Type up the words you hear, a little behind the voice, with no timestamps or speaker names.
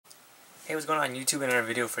Hey, what's going on YouTube? Another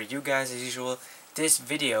video for you guys as usual. This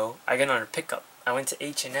video, I got another pickup. I went to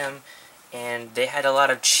H&M and they had a lot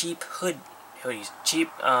of cheap hoodies, cheap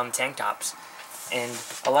tank tops. And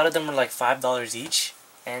a lot of them were like $5 each.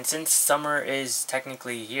 And since summer is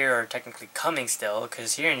technically here, or technically coming still,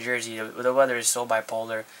 because here in Jersey, the weather is so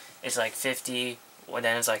bipolar. It's like 50,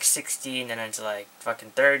 then it's like 60, and then it's like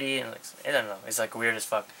fucking 30, and like, I don't know, it's like weird as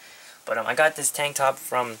fuck. But I got this tank top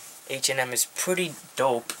from H&M. It's pretty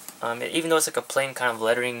dope. Even though it's like a plain kind of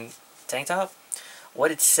lettering tank top,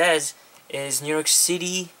 what it says is New York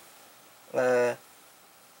City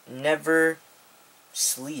never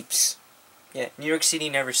sleeps. Yeah, New York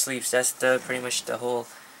City never sleeps. That's pretty much the whole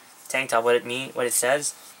tank top. What it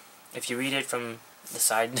says. If you read it from the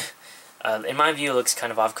side, in my view, it looks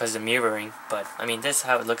kind of off because of the mirroring. But I mean, this is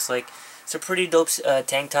how it looks like. It's a pretty dope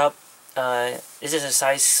tank top. This is a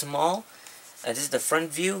size small. This is the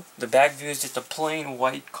front view. The back view is just a plain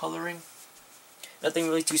white coloring. Nothing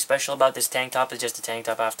really too special about this tank top. It's just a tank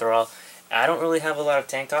top after all. I don't really have a lot of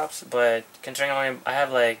tank tops, but considering I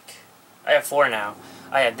have 4 now.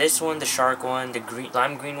 I have this one, the shark one, the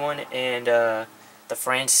lime green one, and the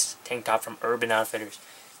France tank top from Urban Outfitters.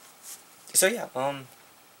 So yeah, tell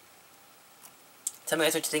me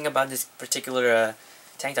guys what you think about this particular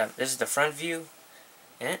tank top. This is the front view,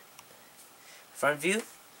 front view,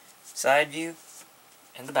 side view,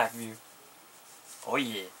 and the back view. Oh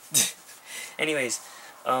yeah. Anyways,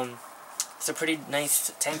 it's a pretty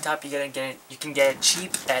nice tank top. You can get it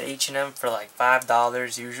cheap at H&M for like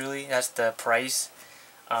 $5 usually. That's the price.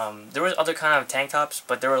 There was other kind of tank tops,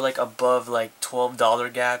 but they were like above like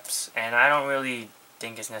 $12 gaps, and I don't really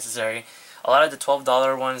think it's necessary. A lot of the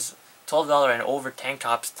 $12 ones, $12 and over tank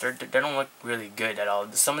tops, they don't look really good at all.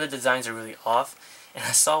 Some of the designs are really off, and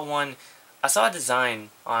I saw a design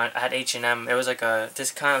at H&M. It was like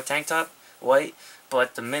this kind of tank top, white,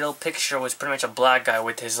 but the middle picture was pretty much a black guy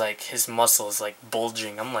with his muscles like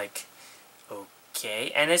bulging. I'm like,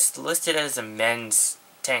 okay, and it's listed as a men's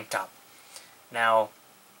tank top. Now,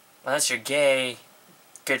 unless you're gay,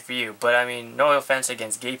 good for you. But I mean, no offense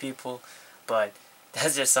against gay people, but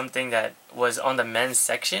that's just something that was on the men's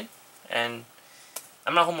section, and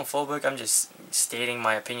I'm not homophobic. I'm just stating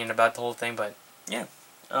my opinion about the whole thing. But yeah,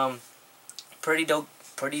 pretty dope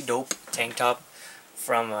tank top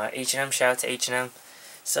from H&M. Shout out to H&M.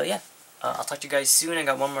 So yeah, I'll talk to you guys soon. I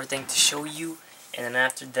got one more thing to show you, and then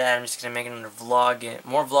after that I'm just gonna make another vlog, and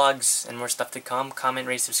more vlogs and more stuff to come. Comment,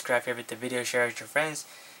 rate, subscribe, favorite the video, share it with your friends.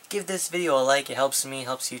 Give this video a like. It helps me,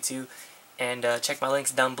 helps you too. And check my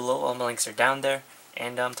links down below. All my links are down there.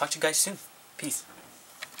 And talk to you guys soon. Peace.